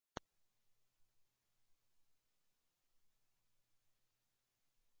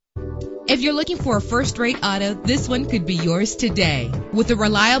If you're looking for a first-rate auto, this one could be yours today. With a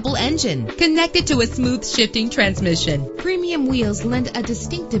reliable engine connected to a smooth shifting transmission, premium wheels lend a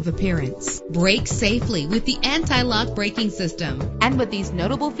distinctive appearance. Brake safely with the anti-lock braking system. And with these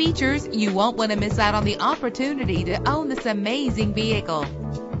notable features, you won't want to miss out on the opportunity to own this amazing vehicle.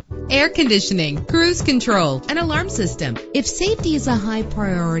 Air conditioning, cruise control, an alarm system. If safety is a high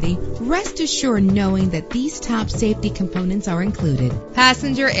priority, rest assured knowing that these top safety components are included.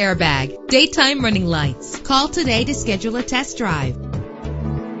 Passenger airbag, daytime running lights. Call today to schedule a test drive.